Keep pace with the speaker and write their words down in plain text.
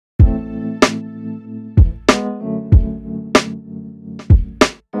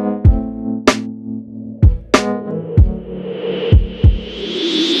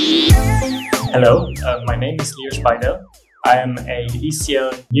Hello, my name is Shュパイデル. I am a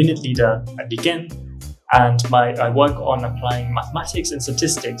ECL unit leader at RIKEN, and I work on applying mathematics and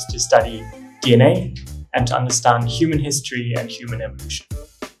statistics to study DNA and to understand human history and human evolution.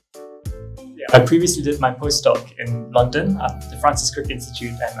 I previously did my postdoc in London at the Francis Crick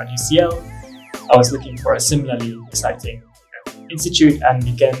Institute and at UCL. I was looking for a similarly exciting institute, and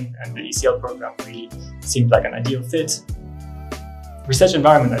RIKEN and the ECL program really seemed like an ideal fit. Research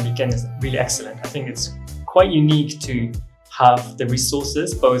environment at RIKEN is really excellent. I think it's quite unique to have the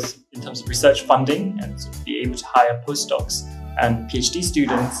resources, both in terms of research funding and to be able to hire postdocs and PhD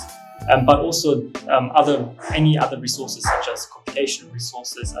students, but also any other resources such as computational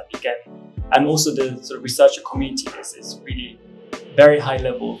resources at RIKEN, and also the sort of researcher community is really very high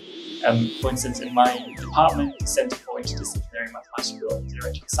level. For instance, in my department, the Center for Interdisciplinary Mathematical and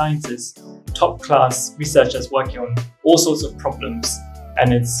Theoretical Sciences, top class researchers working on all sorts of problems,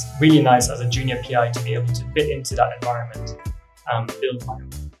 and it's really nice as a junior PI to be able to fit into that environment and build my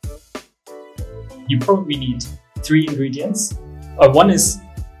own. You probably need 3 ingredients. One is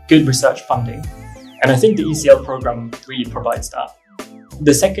good research funding, and I think the ECL program really provides that.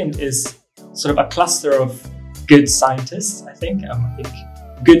 The second is sort of a cluster of good scientists, I think.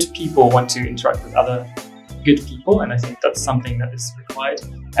 Good people want to interact with other good people, and I think that's something that is required.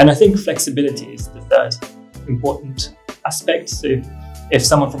 And I think flexibility is the third important aspect. So if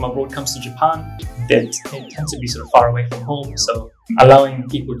someone from abroad comes to Japan, they tend to be sort of far away from home, so allowing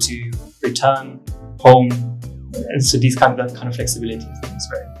people to return home, and so that kind of flexibility I think is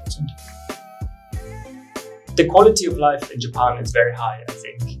very important. The quality of life in Japan is very high, I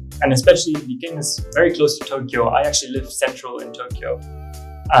think, and especially RIKEN is very close to Tokyo. I actually live central in Tokyo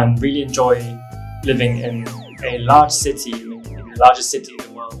and really enjoy living in a large city, in the largest city in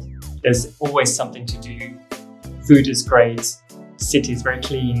the world. There's always something to do. Food is great, the city is very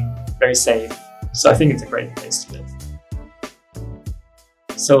clean, very safe. So I think it's a great place to live.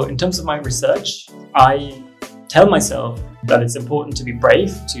 So in terms of my research, I tell myself that it's important to be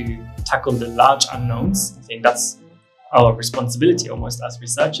brave, to tackle the large unknowns. I think that's our responsibility almost as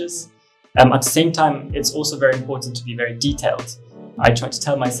researchers. At the same time, it's also very important to be very detailed. I try to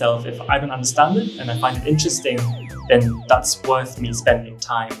tell myself if I don't understand it and I find it interesting, then that's worth me spending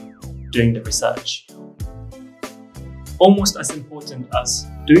time doing the research. Almost as important as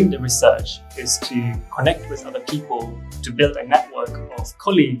doing the research is to connect with other people, to build a network of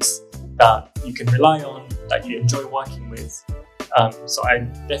colleagues that you can rely on, that you enjoy working with. So I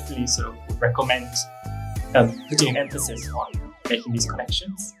definitely sort of would recommend putting an emphasis on making these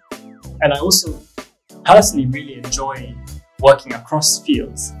connections. And I also personally really enjoy working across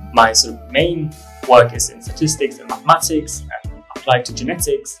fields. My sort of main work is in statistics and mathematics and applied to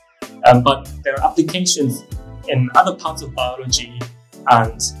genetics, but there are applications in other parts of biology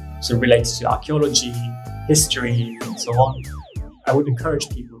and sort of related to archaeology, history, and so on. I would encourage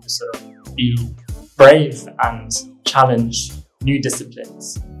people to sort of be brave and challenge new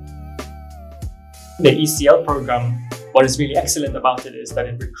disciplines. The ECL program, what is really excellent about it is that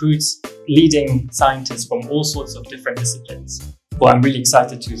it recruits leading scientists from all sorts of different disciplines. Well, I'm really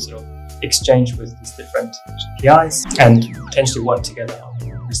excited to sort of exchange with these different PIs and potentially work together on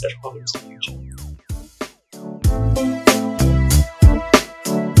research problems in the future.